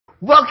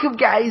Welcome,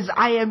 guys.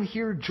 I am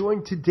here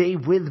joined today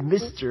with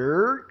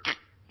Mr.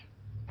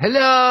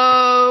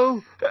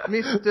 Hello,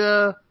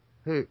 Mr.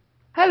 Who?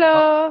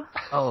 Hello.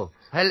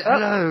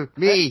 Hello,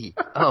 me.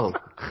 Oh,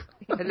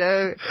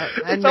 hello.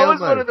 It's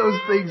always one of those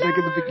things like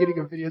in the beginning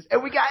of videos.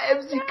 And we got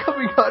MC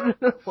coming on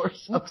a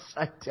horse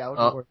upside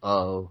down.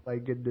 Oh. My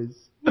goodness.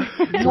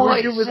 So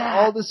we're here with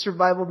all the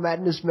Survival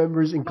Madness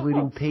members,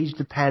 including Paige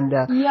the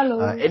Panda,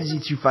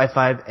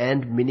 NZ255,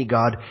 and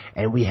Minigod.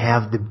 And we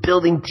have the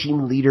building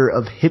team leader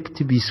of Hip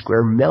to Be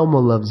Square,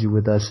 Melmo Loves You,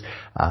 with us.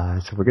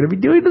 So we're going to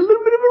be doing a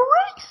little bit of a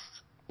race.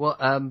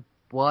 Well,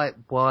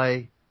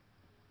 why?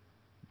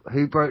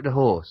 Who broke the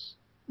horse?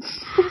 There's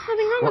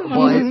nothing wrong with my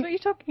horse. What are you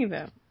talking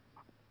about?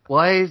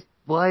 Why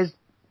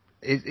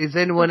is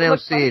anyone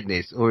else seeing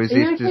this, or is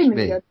this just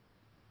me?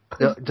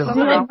 The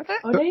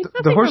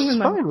horse is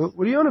fine.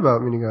 What are you on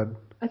about, Minigod?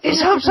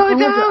 It's upside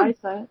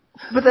down.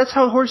 But that's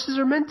how horses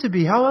are meant to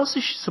be. How else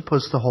is she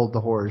supposed to hold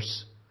the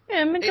horse?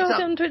 Yeah, meant to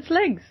hold on to its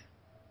legs.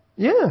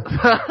 Yeah.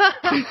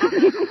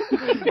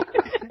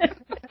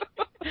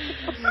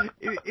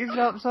 It's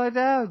upside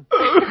down.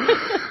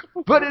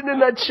 But in a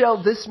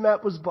nutshell, this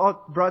map was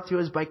brought to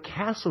us by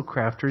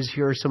CastleCrafters.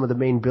 Here are some of the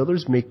main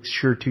builders. Make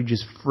sure to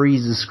just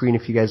freeze the screen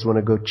if you guys want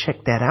to go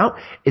check that out.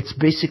 It's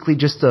basically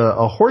just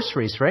a horse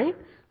race, right?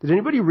 Did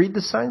anybody read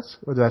the signs,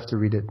 or do I have to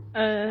read it?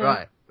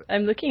 Right.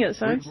 I'm looking at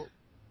signs.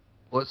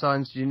 What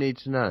signs do you need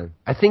to know?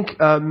 I think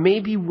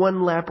maybe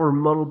one lap or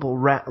multiple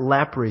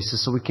lap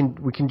races, so we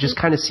can just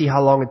kind of see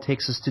how long it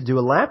takes us to do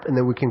a lap, and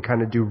then we can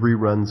kind of do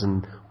reruns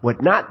and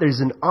whatnot. There's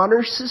an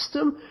honor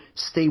system.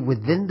 Stay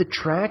within the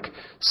track.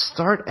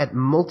 Start at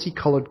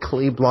multicolored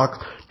clay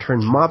block.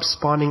 Turn mob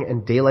spawning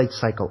and daylight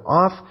cycle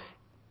off.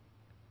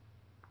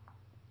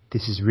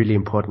 This is really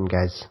important,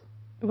 guys.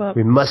 Well,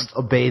 we must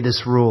obey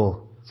this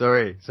rule.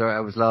 Sorry, I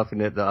was laughing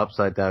at the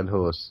upside down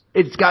horse.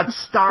 It's got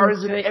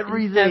stars and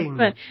everything.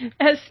 It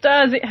has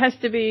stars. It has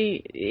to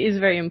be. It is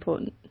very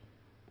important.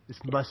 This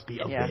must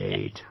be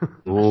obeyed.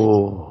 Yeah.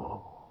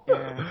 Oh.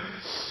 Yeah.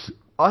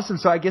 Awesome.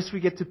 So I guess we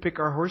get to pick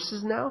our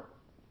horses now?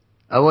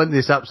 I want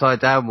this upside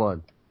down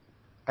one.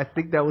 I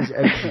think that was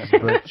empty,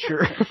 but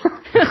sure.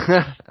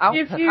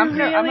 If you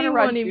really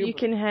want him, you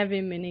can have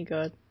him,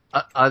 Minigod.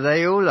 Are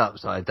they all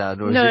upside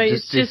down, or no,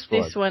 is it just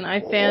this one.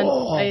 I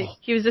found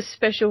he was a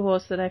special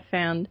horse that I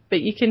found,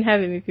 but you can have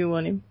him if you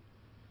want him.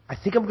 I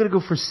think I'm gonna go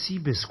for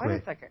Seabiscuit.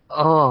 Wait a second.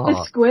 Oh,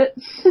 Biscuit.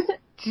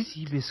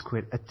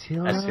 Seabiscuit,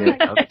 Attila. That's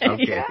it. I'll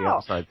get the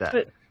upside down.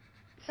 But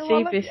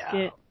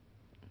Seabiscuit.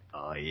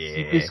 Oh yeah.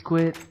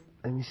 Seabiscuit.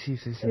 Let me see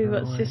if there's another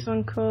one. What's this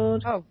one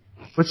called? Oh.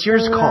 What's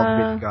yours called,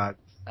 Minigod?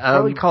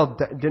 Probably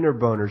called Dinner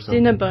Bone or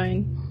something. Dinner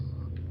Bone.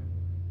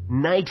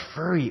 Night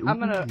Fury. Ooh, I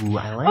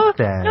like Oh,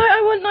 that. no,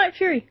 I want Night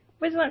Fury.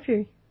 Where's Night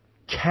Fury?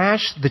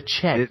 Cash the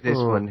check. This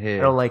one here.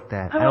 I don't like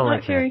that. I want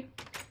Night Fury.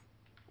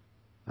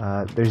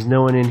 There's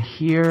no one in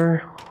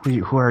here.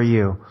 Who are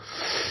you?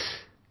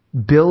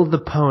 Bill the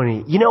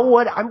Pony. You know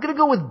what? I'm going to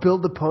go with Bill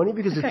the Pony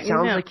because it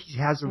sounds like he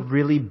has a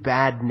really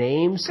bad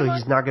name, so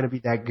he's not going to be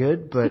that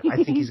good, but I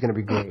think he's going to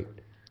be great.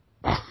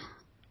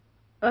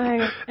 Oh,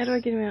 hang on. How do I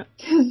get him out?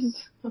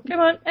 Come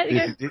on, out you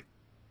go.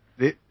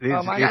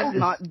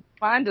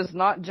 Mine does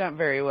not jump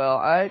very well.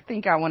 I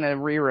think I want to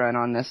rerun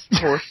on this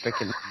horse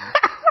picking.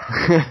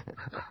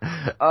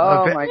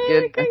 Oh my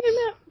goodness!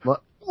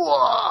 What?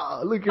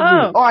 Whoa! Look at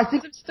me! Oh, I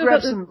think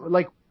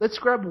let's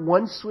grab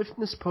one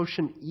swiftness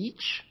potion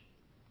each.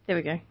 There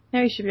we go.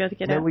 Now you should be able to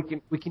get out.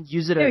 Then we can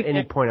use it at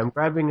any point. I'm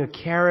grabbing a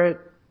carrot,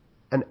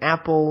 an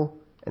apple,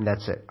 and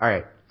that's it. All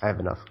right, I have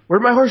enough.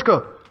 Where'd my horse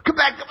go? Come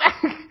back!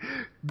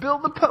 Bill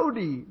the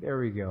Pony. There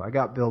we go. I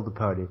got Bill the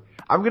Pony.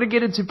 I'm gonna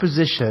get into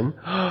position.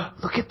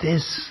 Look at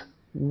this.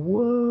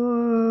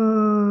 Whoa!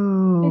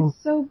 It's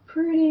so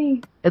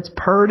pretty. It's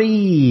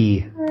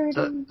pretty.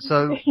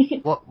 So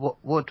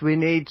what do we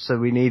need? So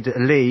we need a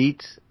lead.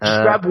 Just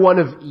grab one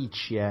of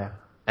each. Yeah.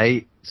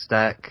 8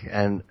 stack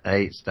and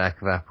 8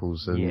 stack of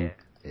apples and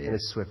and a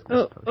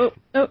swiftness potion.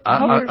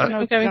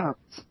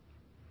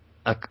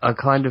 I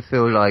kind of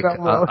feel like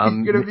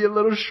I'm gonna be a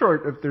little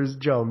short if there's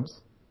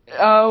jumps.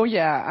 Oh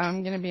yeah,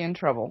 I'm gonna be in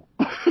trouble.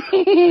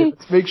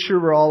 Let's make sure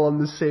we're all on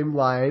the same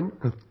line.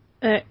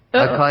 I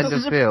kind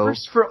of feel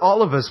first for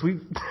all of us.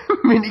 We've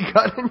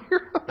Minigod in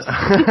your house.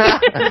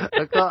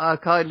 I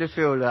kind of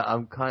feel that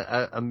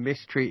I'm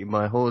mistreating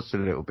my horse a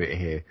little bit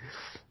here.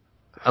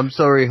 I'm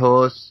sorry,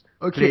 horse.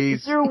 Okay, please.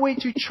 Is there a way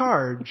to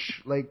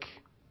charge? Like,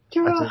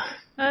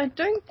 I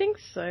don't think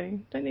so. I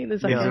don't think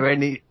there's. Is there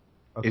any?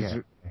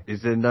 Okay.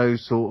 Is there no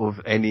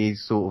any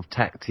sort of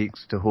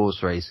tactics to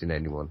horse racing?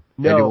 Anyone?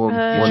 No.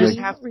 Anyone you just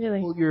have to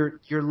pull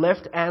your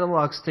left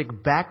analog stick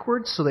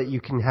backwards so that you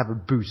can have a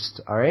boost.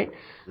 All right.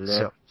 Left.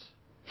 So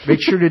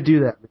make sure to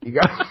do that. You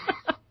got.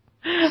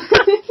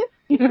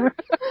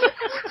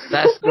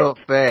 That's not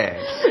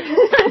fair.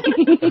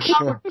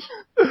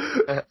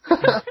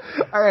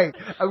 All right,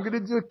 I'm gonna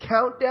do a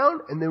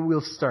countdown and then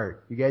we'll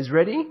start. You guys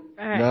ready?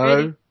 No.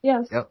 Ready?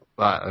 Yes. Yep.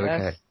 Right. Okay.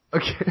 Yes.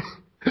 Okay.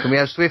 Can we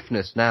have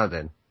swiftness now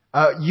then?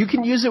 You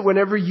can use it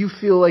whenever you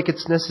feel like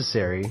it's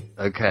necessary.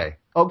 Okay.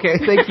 Okay,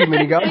 thank you,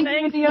 Minigun.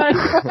 Thanks,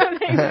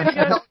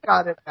 Minigun.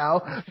 Got it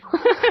now.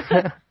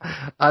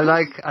 I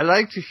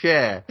like to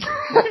share.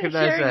 What can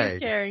I Sharing say? is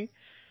caring.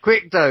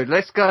 Quick though,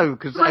 let's go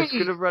because Three, it's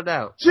gonna run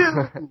out. 2,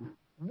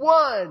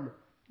 1,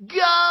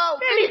 go!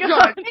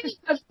 Minigun.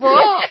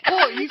 What?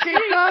 You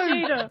can go.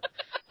 Cheater.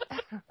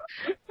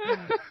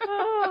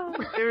 Oh.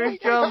 There is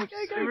jumps.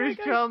 There is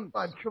jumps.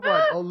 Come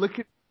on. Oh, look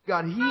at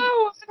God. He's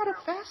got a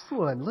fast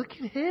one. Look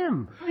at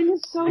him. Mine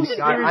is so God,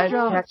 I'm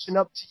jumps. catching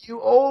up to you.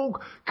 Oh,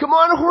 come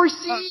on,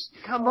 horsey.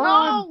 Come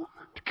on. No.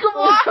 Come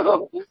on.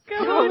 Come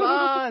Come on.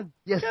 on.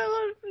 Yes. Come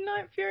on,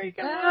 Night Fury.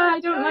 Come on. I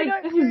don't Go, like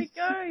Night this. Fury,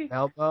 go.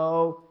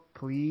 Elbow,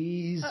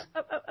 please.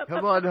 Up,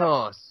 Come on,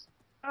 horse.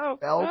 Oh,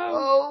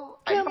 Elbow.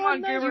 Come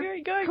on, Night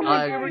Fury, go. Come on,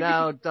 I've Fury.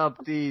 now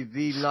dubbed the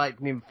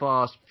lightning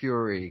fast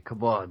fury.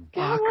 Come on.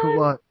 Ah, come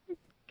on.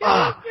 Go,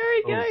 Night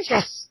Fury, go.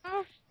 Yes.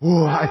 Oh,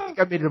 Oh, I think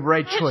I made the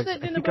right Catch choice. that I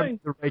in think the I bone. made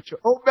the right choice.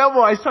 Oh,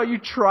 Melmo, I saw you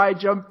try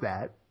jump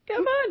that.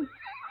 come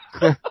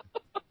on.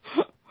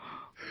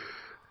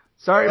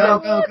 Sorry, Go,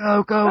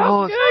 Melmo. go,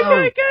 horse.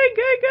 Go.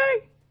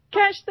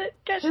 Catch that.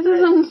 This is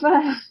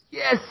unfair.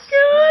 Yes.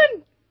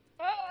 Good.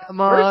 Come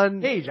Where's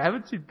on. Paige? I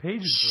haven't seen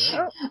Paige's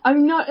yet.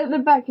 I'm not at the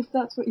back if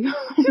that's what you're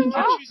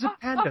She's a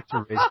panda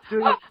to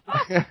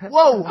race.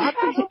 Whoa! How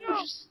did you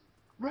just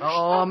rush?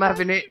 Oh, I'm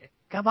having it.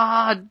 Come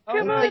on.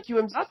 Come on. Thank you,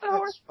 MC. Not the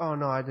horse. Oh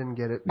no, I didn't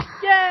get it.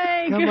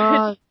 Yay, Come good.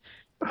 on.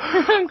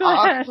 I'm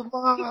glad. Come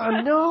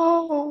on,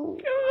 no.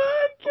 Come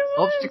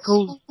on.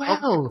 Obstacles. Well.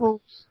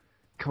 Obstacles.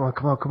 Come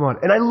on.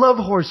 And I love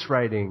horse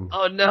riding.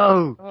 Oh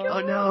no.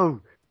 Oh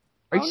no.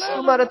 Are you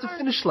still not at the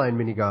finish line,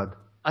 Minigod?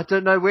 I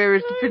don't know where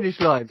is the finish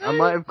line. I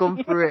might have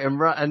gone through it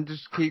and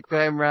just keep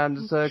going round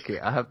the circuit.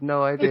 I have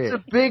no idea. It's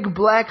a big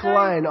black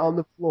line on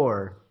the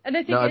floor. I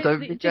don't think No, I it,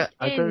 don't it think just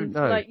that- I ends.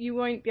 don't know. Like, you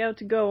won't be able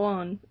to go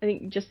on. I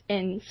think it just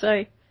ends. So,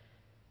 it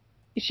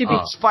should be...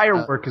 It's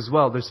firework as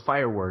well. There's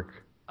firework.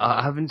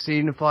 I haven't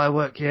seen the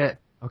firework yet.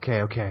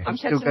 Okay. I'm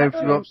still catching going up to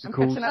through him.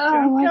 obstacles. I'm catching up to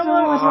him. Come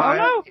on.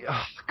 Oh,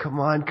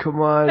 no.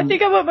 Come on. I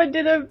think I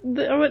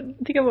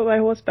want my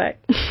horse back.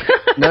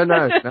 No,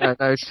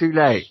 it's too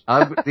late.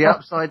 The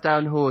upside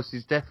down horse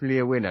is definitely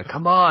a winner.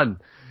 Come on,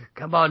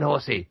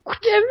 horsey. Yeah,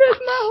 that's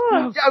my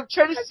horse. I'm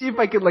trying to see if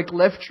I can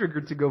left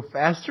trigger to go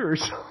faster or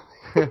something.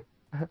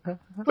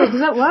 Wait, does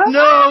that work?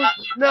 No,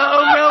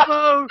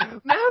 Melmo. No,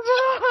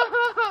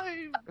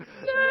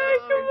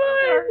 come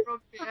on.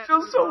 I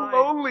feel so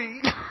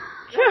lonely.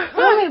 Go.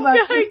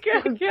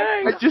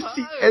 I just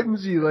see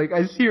MZ,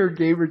 I see her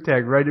gamer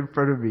tag right in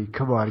front of me.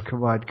 Come on,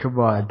 Come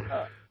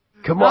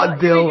on,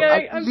 Bill.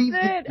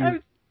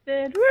 I'm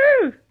dead.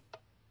 Woo!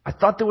 I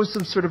thought there was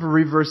some sort of a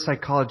reverse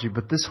psychology,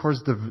 but this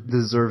horse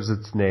deserves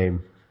its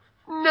name.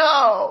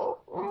 No!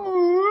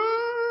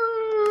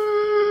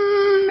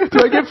 Do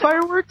I get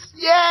fireworks?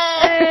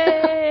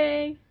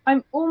 Yay!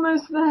 I'm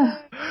almost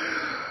there.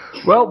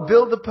 Well,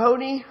 Bill the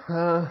pony,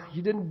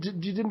 you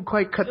didn't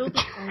quite cut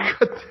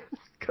the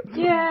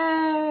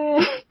Yay!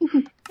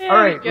 All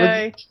right,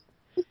 Go.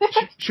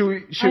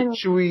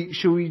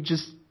 should we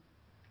just?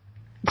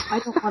 I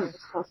don't want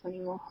this class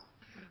anymore.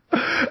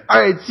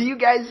 All right, see you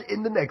guys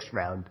in the next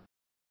round.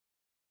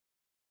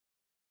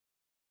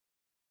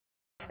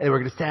 And we're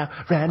gonna start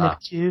round number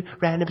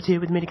two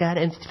with Minigod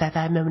and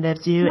 65 moment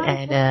of two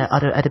and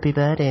other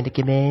people and the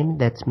game.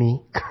 That's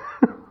me.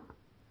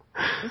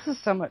 This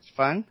is so much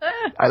fun.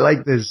 I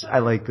like this. I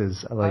like do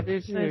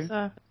it.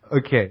 too.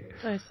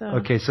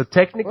 Okay, so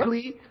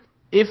technically,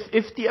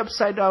 if the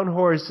upside down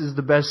horse is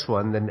the best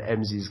one, then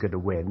MZ is gonna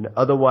win.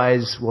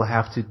 Otherwise, we'll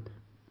have to.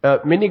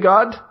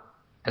 Minigod?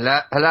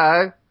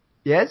 Hello.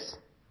 Yes.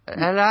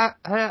 Hello.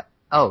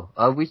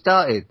 Oh, we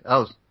started.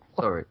 Oh,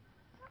 sorry.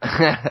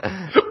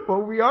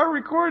 Well, we are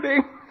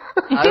recording.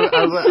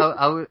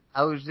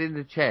 I was in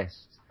the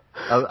chest.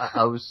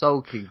 I was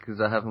sulking because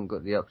I haven't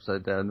got the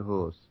upside down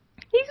horse.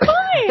 He's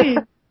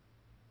fine.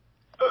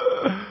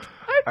 I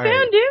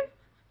found him.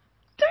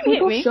 Don't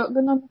hit me.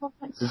 Shotgun on the hot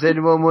next. Does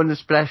anyone want to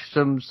splash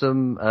some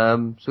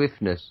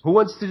swiftness? Who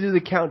wants to do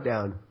the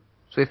countdown?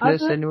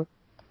 Swiftness, I'll do it. anyone?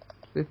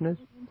 Swiftness?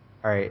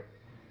 All right.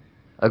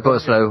 I've got a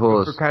slow For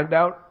horse.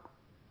 countdown.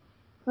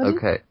 Ready?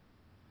 Okay.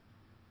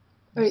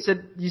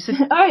 You said.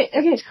 Alright,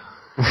 okay.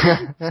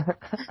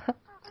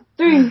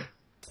 3,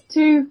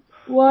 2,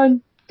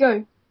 1,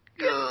 go.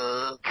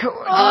 Come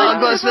on.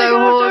 I've got a slow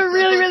horse. A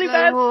really, really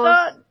bad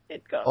start.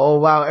 It got. Oh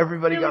wow!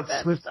 Everybody Really got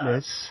bad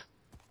swiftness.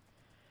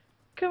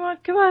 Come on.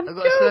 I've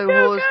got a slow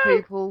horse,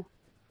 people.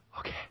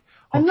 Okay.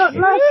 I'm not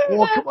last.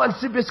 Oh, come on,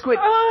 Sibiscuit.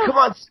 Oh. Come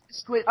on,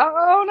 Sibiscuit.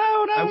 Oh,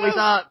 no. I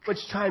wasted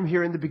much time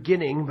here in the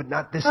beginning, but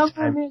not this Oh,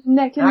 time.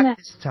 neck and Not neck.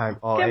 this time.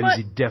 Oh, Come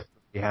MZ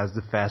definitely has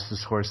the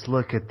fastest horse.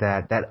 Look at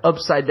that. That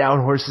upside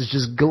down horse is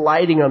just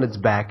gliding on its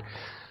back.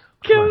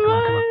 Come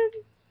on.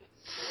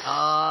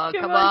 Oh,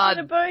 Come come on.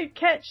 To the on. boat.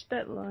 Catch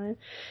that line.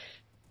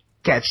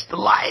 Catch the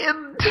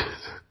lion.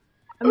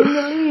 I'm in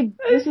the lead.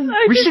 This is.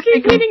 I We just should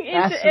keep make a hitting into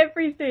massive-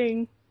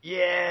 everything.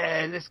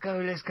 Yeah, let's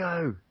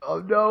go. Oh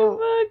no.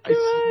 Come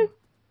on.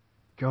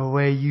 Go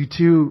away, you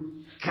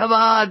two. Come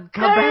on,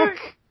 come No. back.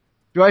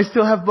 Do I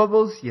still have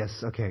bubbles? Yes.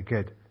 Okay,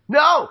 good.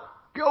 No!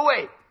 Go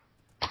away.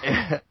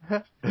 You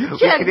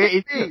can't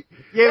hit me.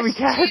 Yeah, we That's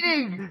can.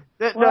 cheating.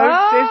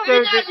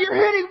 You're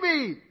hitting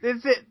me.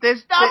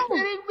 Stop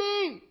hitting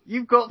me.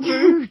 You've got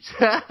food.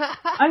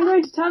 I'm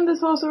going to turn this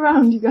horse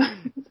around, you guys.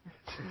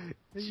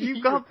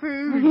 You've got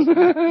food. You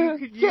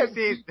could use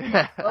it.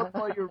 Up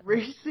while you're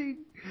racing.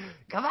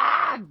 Come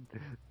on.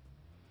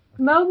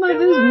 Melt my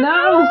this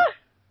now.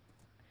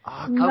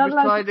 I was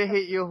trying to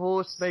hit your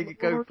horse, make it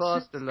go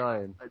faster,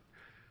 Lion.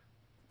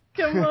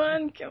 Come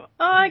on. Oh,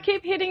 I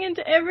keep hitting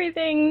into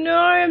everything. No,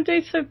 I'm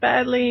doing so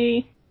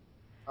badly.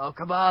 Oh,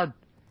 come on.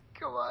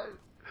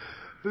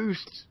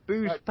 Boost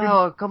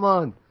power, come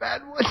on.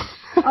 Bad one.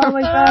 Oh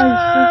my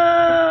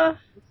gosh.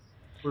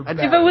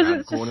 If I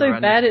wasn't just so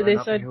bad at this,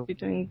 I'd be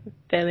doing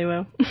fairly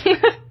well.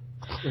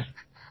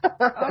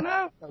 Oh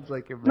no! Sounds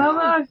like it.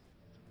 Mama.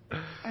 I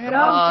had an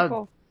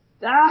obstacle.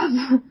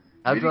 Stop.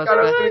 How do I Come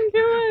smash it?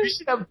 on. We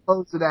should have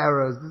bows and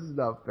arrows. This is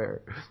not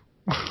fair.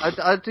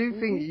 I do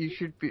think you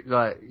should be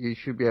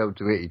able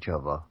to hit each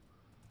other.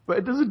 But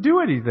it doesn't do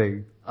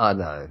anything. I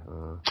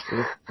know.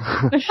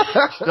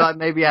 Should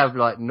maybe have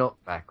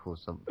knockback or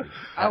something.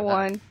 I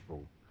won.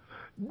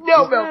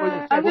 No,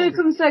 Mel. I'm gonna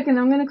come second.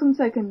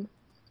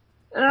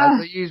 How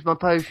do I use my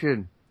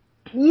potion?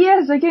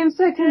 Yes, I came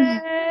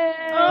second.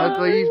 How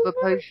do I use my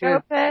potion?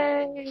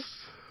 Okay.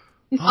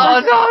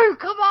 Oh no!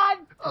 Come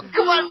on!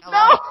 Come on,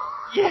 no!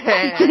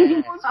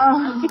 Yeah!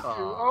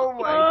 Oh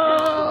my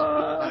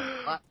god!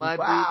 My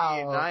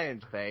booty in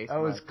Lion's face. That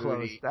was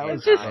close. That I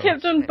was just close.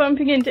 kept on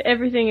bumping into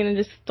everything and then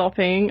just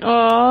stopping.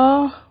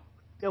 Oh.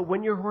 No,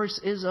 when your horse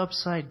is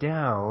upside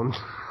down,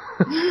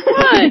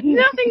 What?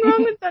 Nothing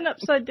wrong with an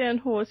upside down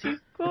horse.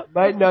 You've got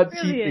might not see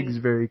brilliant. things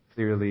very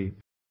clearly.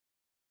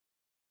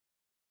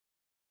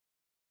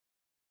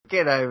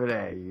 Get over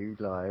there, you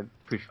lion.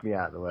 Push me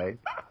out of the way.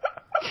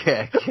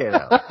 Get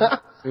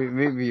out.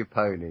 Move your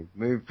pony.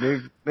 Move your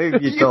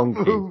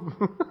donkey.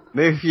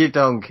 Move your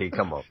donkey.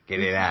 Come on, get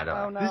it out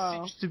Oh of. This no.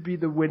 seems to be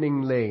the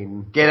winning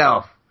lane. Get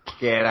off.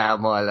 Get out of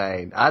my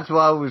lane. That's what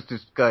I was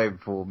just going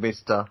for,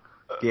 mister.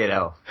 Get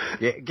off.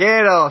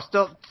 Get off.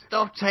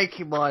 Stop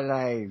taking my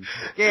lane.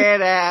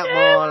 Get out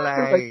my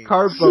lane. Like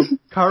car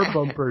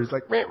bumpers,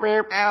 like meep,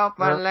 meep. Out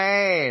my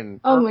lane.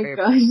 Oh my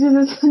gosh,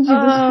 this is such a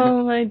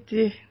Oh my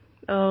dear.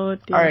 Oh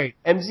dear. All right,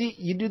 MZ,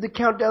 you do the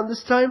countdown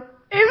this time.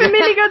 Even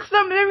Minnie got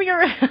stopped moving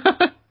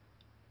around.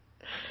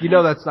 You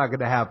know that's not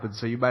going to happen,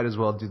 so you might as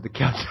well do the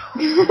countdown.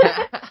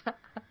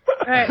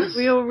 Alright,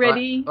 we all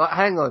ready? Right,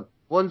 hang on.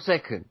 1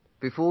 second.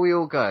 Before we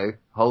all go,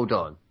 hold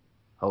on.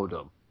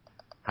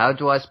 How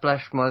do I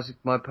splash my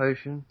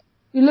potion?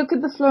 You look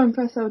at the floor and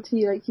press LT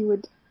like you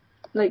would,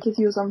 like if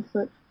you was on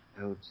foot.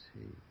 LT.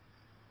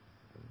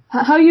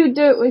 How you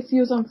do it if you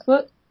was on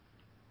foot? Is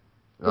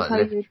Right, how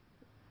left. you,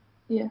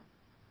 yeah.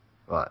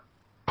 Right.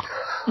 I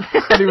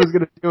thought he was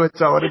going to do it,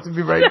 so I wanted to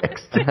be right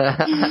next to him.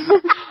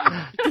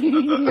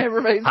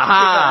 Everybody's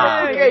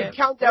Ha! Okay,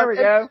 countdown. There we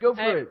go. Go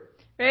for it.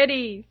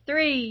 Ready?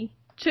 3,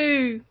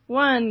 2,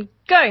 1,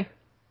 go!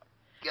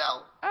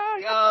 Go. Oh,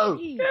 Go. Go!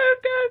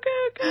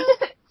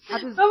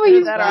 Oh,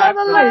 you that saw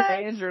the lag. leg.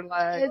 Danger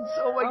lag.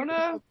 Oh my Oh,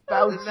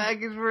 god. The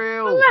lag is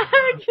real.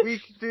 Lag. We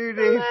can do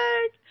this.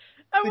 Lag.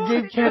 I The want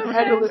game to can't go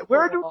handle next. it.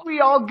 Where did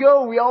we all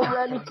go? We all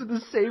ran into the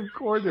same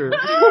corner.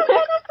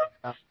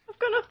 I've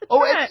gone off the Oh,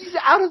 track. and he's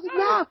out of the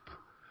map.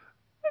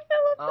 I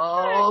fell off the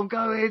Oh, I'm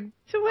going. track.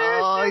 To where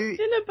Oh, is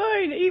that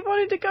Cinnabone? He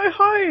wanted to go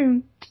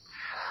home.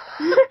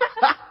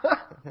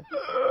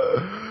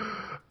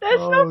 That's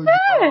not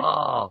fair.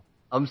 Oh,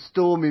 I'm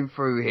storming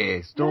through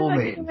here.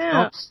 Storming. Come Stop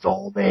out.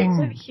 storming.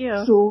 Over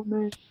here. So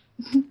man.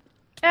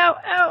 Ow,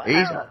 ow, He's,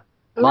 ow.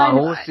 my Line,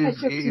 horse I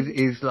took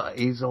is like,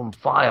 he's on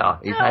fire.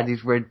 He's had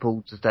his Red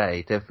Bull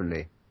today,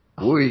 definitely.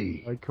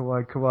 Oi. Come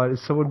on.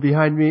 Is someone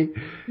behind me?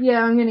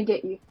 Yeah, I'm gonna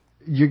get you.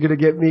 You're gonna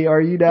get me? Are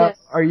you now? Yes.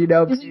 Are you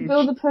now? Did you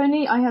build a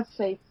pony? I have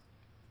faith.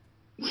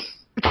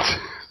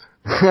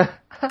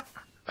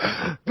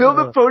 Build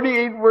a pony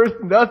ain't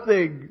worth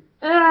nothing.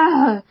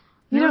 Ah,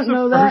 you It was don't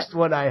know the that. first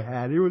one I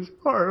had. It was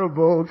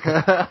horrible.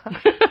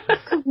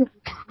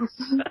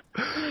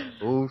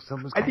 Oh,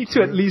 someone's I need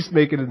catching to at me. least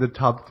make it in the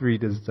top 3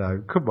 this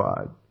time. Come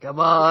on. Come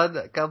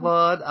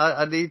on.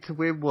 I need to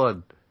win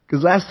one.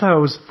 Because last time I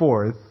was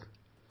 4th.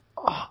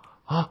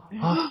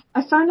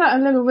 I found out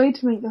a little way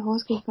to make the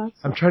horse go faster.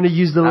 I'm trying to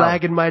use the Ow.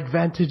 lag in my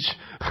advantage.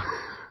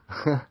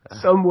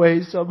 Some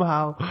way,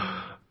 somehow.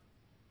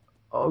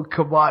 Oh,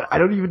 come on. I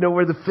don't even know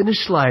where the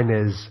finish line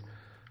is.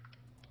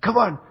 Come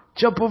on.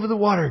 Jump over the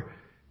water.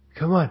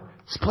 Come on.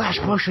 Splash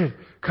potion.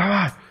 Come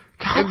on.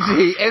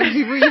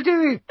 MC, what are you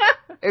doing?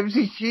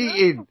 MC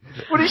cheating.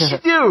 What did she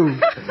do?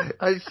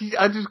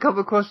 I just come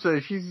across her.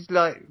 She's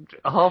like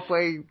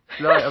halfway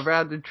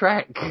around the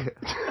track. I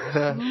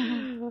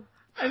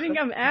think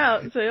I'm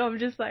out, so I'm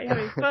just like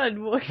having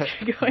fun walking,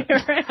 going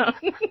around.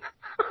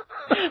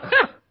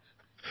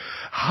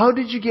 How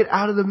did you get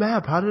out of the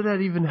map? How did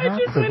that even I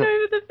just went happen?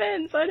 over the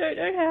fence. I don't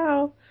know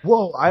how.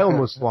 Whoa, I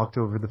almost walked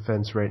over the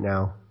fence right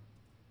now.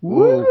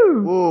 Whoa,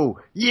 Woo! whoa.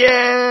 Yeah!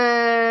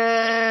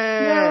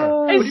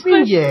 No. What do you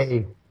mean,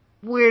 yay?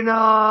 Winner!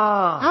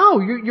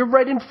 Oh, you're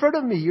right in front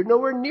of me. You're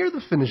nowhere near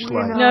the finish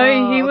line.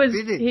 No, he was.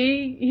 did it.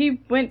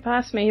 He went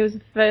past me. He was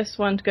the first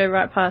one to go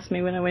right past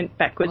me when I went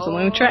backwards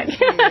along the track.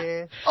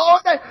 Yeah. Oh,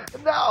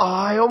 no,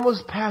 I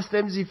almost passed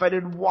MZ if I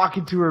didn't walk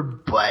into her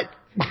butt.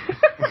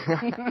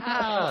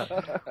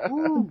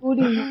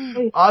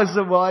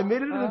 Awesome. Well, I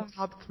made it in the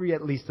top 3,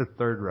 at least the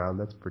third round.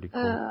 That's pretty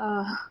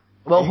cool.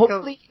 Well,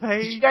 hopefully,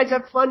 did you guys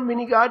have fun,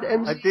 Minigod,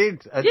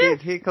 MZ? I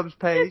did. Here comes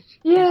Paige.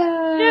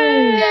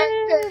 Yay!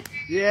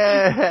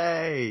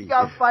 Yay!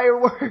 Got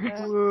fireworks.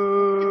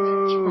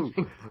 Woo!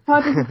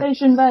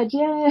 Participation badge,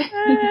 yay!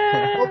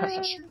 Well,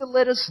 make sure to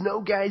let us know,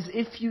 guys,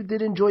 if you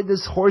did enjoy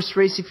this horse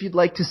race, if you'd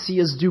like to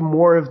see us do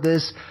more of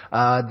this,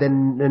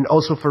 and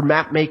also for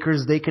map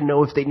makers, they can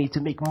know if they need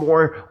to make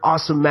more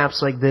awesome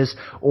maps like this,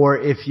 or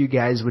if you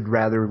guys would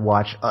rather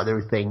watch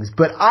other things.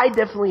 But I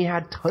definitely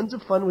had tons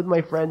of fun with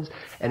my friends,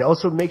 and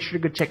also make sure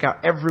to go check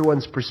out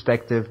everyone's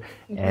perspective.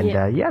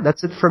 And yeah,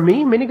 that's it from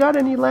me. Minigod,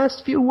 any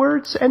last few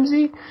words,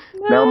 MZ?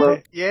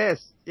 Melmo?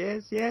 Yes.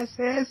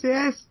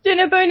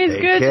 Dinnerbone is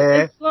Take good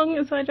care. as long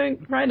as I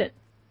don't write it.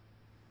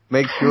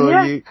 Make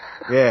sure you,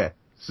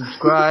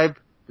 subscribe,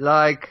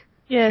 like,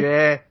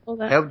 share, all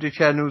that. help the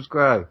channels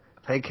grow.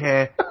 Take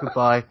care.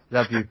 Goodbye.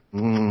 Love you.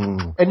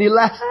 Any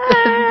last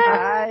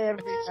Bye,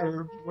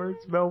 everybody. words,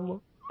 Melmo?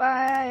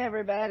 Bye,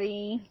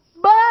 everybody.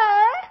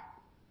 Bye!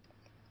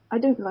 I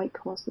don't like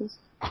horses.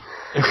 And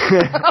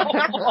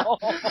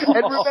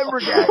remember,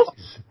 guys,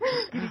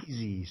 take it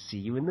easy. See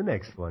you in the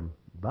next one.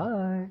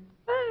 Bye.